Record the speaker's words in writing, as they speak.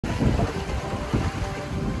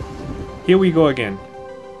Here we go again.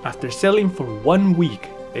 After sailing for 1 week,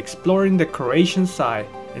 exploring the Croatian side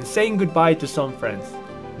and saying goodbye to some friends,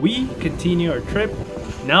 we continue our trip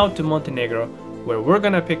now to Montenegro, where we're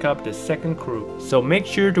gonna pick up the second crew. So make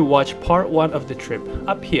sure to watch part 1 of the trip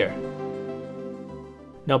up here.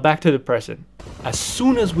 Now back to the present. As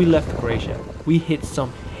soon as we left Croatia, we hit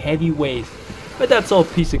some heavy waves, but that's all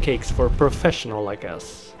piece of cakes for a professional like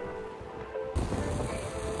us.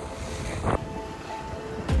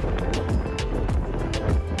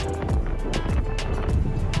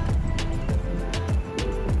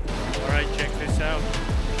 Alright, check this out.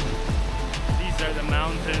 These are the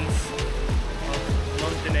mountains of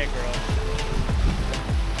Montenegro.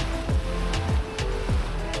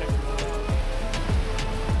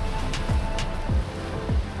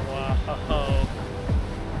 Wow.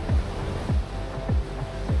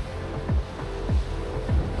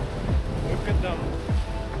 Look at them.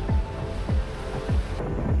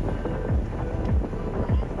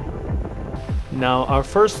 Now our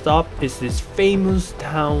first stop is this famous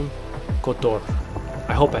town, Kotor.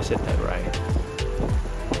 I hope I said that right.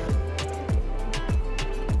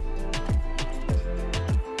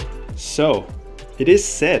 So, it is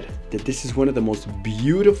said that this is one of the most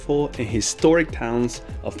beautiful and historic towns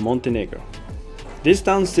of Montenegro. This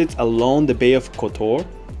town sits along the Bay of Kotor,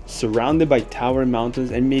 surrounded by towering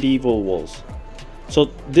mountains and medieval walls.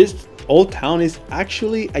 So this old town is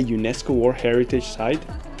actually a UNESCO World Heritage Site,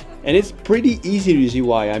 and it's pretty easy to see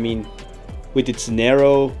why. I mean, with its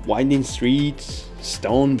narrow, winding streets,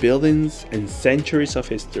 stone buildings, and centuries of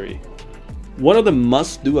history. One of the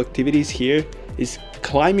must-do activities here is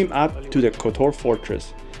climbing up to the Kotor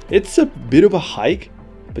Fortress. It's a bit of a hike,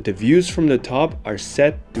 but the views from the top are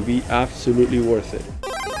set to be absolutely worth it.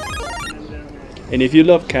 And if you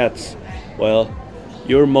love cats, well,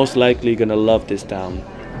 you're most likely gonna love this town.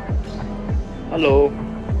 Hello.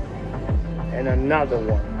 And another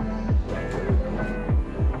one.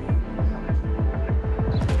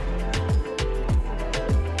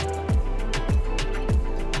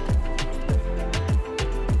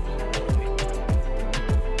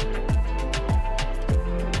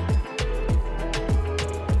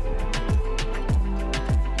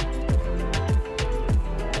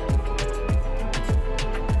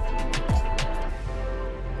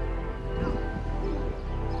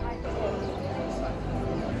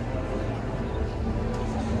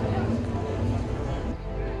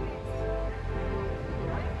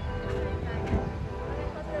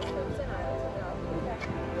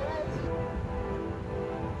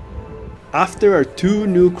 After our 2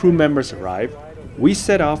 new crew members arrived, we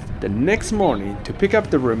set off the next morning to pick up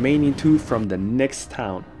the remaining 2 from the next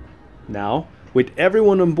town. Now, with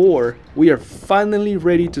everyone on board, we are finally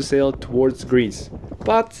ready to sail towards Greece,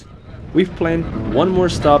 but we've planned one more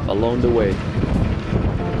stop along the way.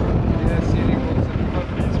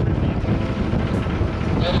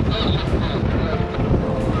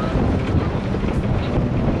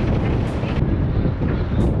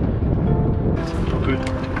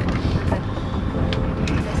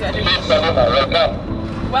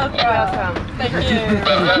 Welcome. Thank you.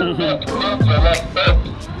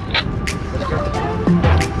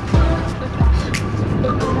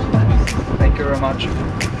 Thank you very much.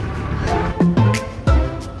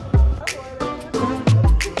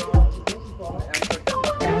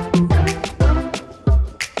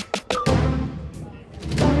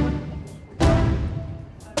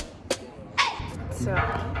 So,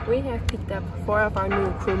 we have picked up 4 of our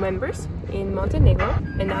new crew members in Montenegro,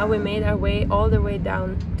 and now we made our way all the way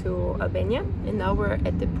down to Albania, and now we're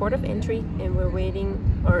at the port of entry and we're waiting,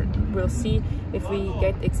 or we'll see if we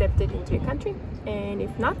get accepted into the country, and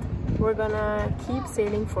if not, we're gonna keep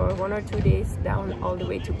sailing for 1 or 2 days down all the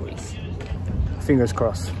way to Greece. Fingers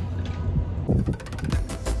crossed.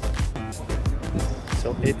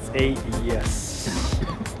 So it's a yes.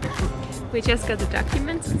 We just got the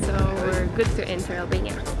documents, so we're good to enter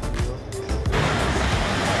Albania.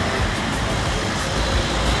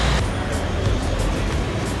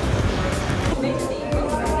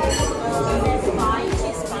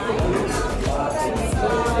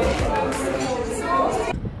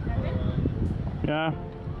 Yeah.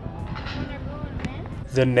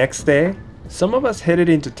 The next day, some of us headed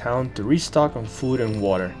into town to restock on food and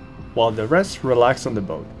water, while the rest relaxed on the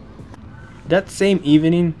boat. That same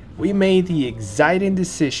evening, we made the exciting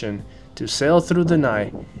decision to sail through the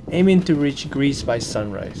night, aiming to reach Greece by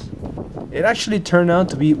sunrise. It actually turned out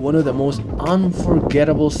to be one of the most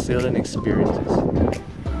unforgettable sailing experiences.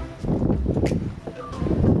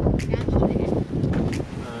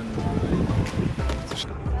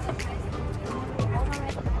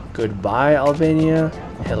 Goodbye Albania,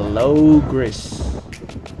 hello Greece.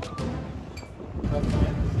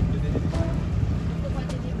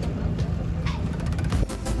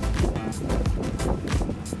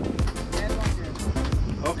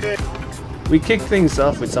 Okay. We kick things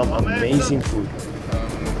off with some amazing food.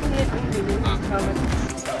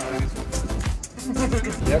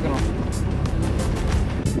 Ja, genau.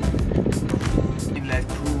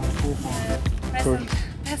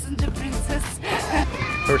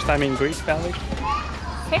 First time in Greece, Valerie?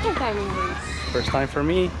 Second time in Greece. First time for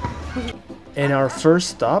me. And our first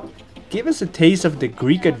stop gave us a taste of the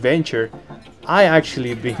Greek adventure I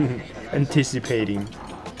actually been anticipating.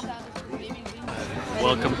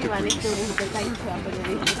 Welcome to Greece.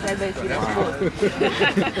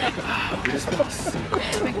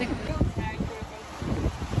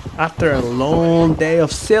 After a long day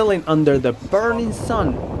of sailing under the burning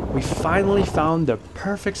sun, we finally found the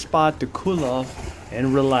perfect spot to cool off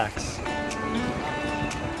and relax.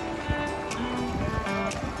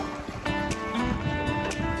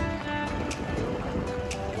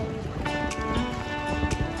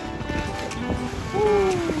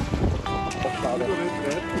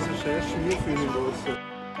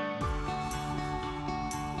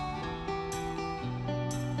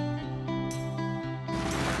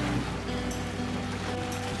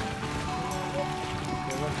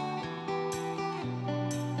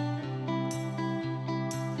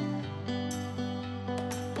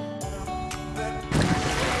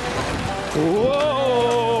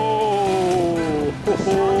 Whoa!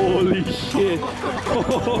 Holy shit!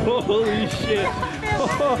 Holy shit!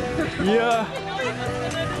 Yeah!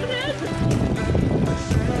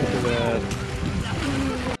 Look at that.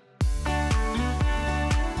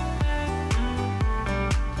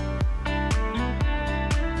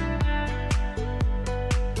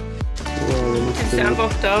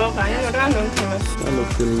 That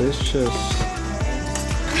looks delicious.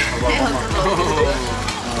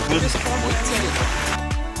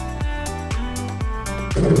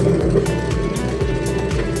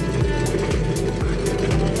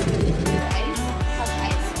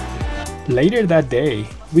 Later that day,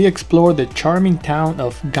 we explored the charming town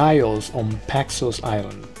of Gios on Paxos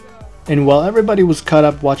Island. And while everybody was caught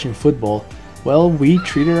up watching football, well, we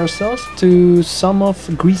treated ourselves to some of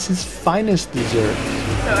Greece's finest dessert.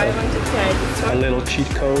 So I want to try this A one. little cheat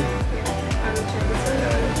code. I will try this one. I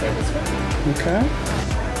will try this one. Okay.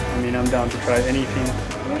 I mean, I'm down to try anything.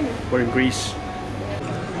 We're in Greece.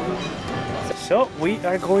 So we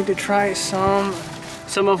are going to try some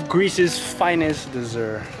of Greece's finest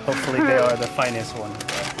dessert. Hopefully they are the finest one.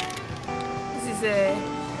 This is a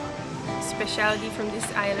specialty from this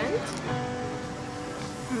island.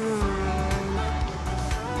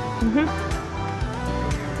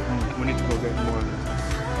 We need to go get more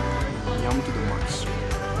yum to the max.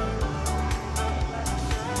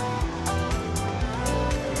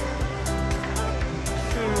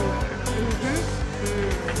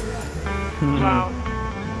 Wow.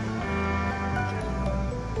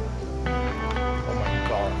 Oh my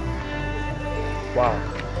god. Wow.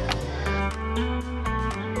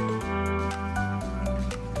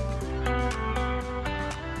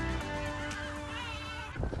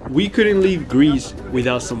 We couldn't leave Greece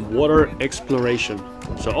without some water exploration.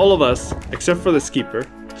 So all of us, except for the skipper,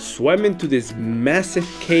 swam into this massive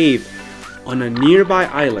cave on a nearby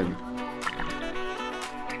island.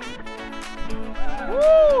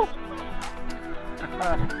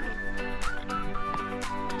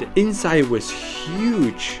 The inside was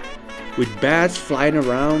huge, with bats flying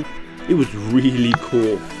around. It was really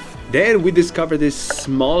cool. Then we discovered this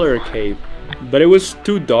smaller cave, but it was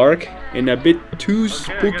too dark and a bit too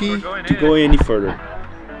spooky to go any further.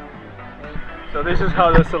 So this is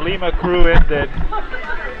how the Salima crew ended.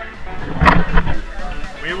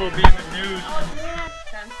 We will be in the news.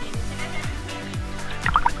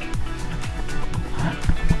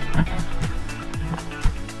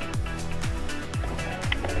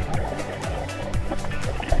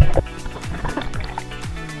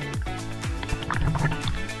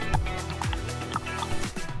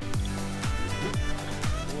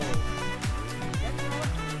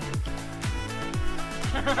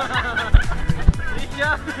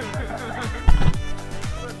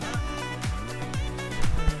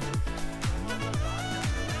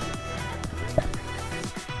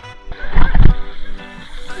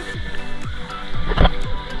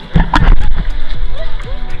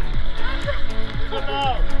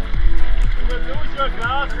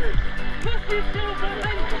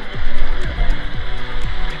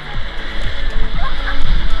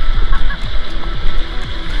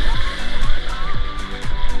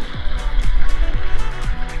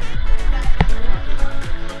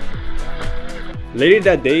 Later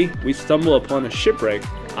that day, we stumbled upon a shipwreck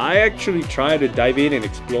I actually tried to dive in and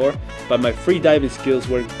explore, but my free diving skills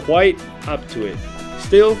weren't quite up to it.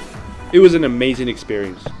 Still, it was an amazing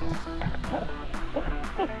experience.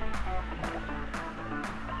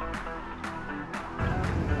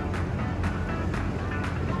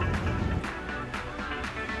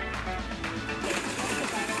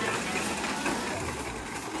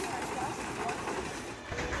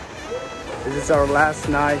 This is our last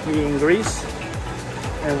night here in Greece,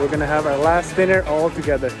 and we're gonna have our last dinner all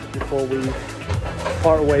together before we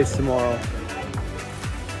part ways tomorrow.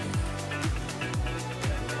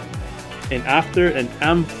 And after an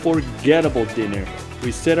unforgettable dinner,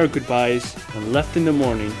 we said our goodbyes and left in the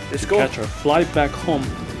morning to catch our flight back home,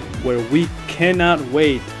 where we cannot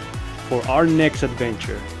wait for our next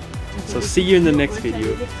adventure. So see you in the next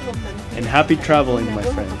video, and happy traveling, my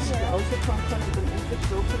friends.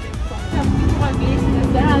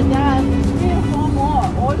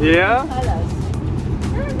 Yeah?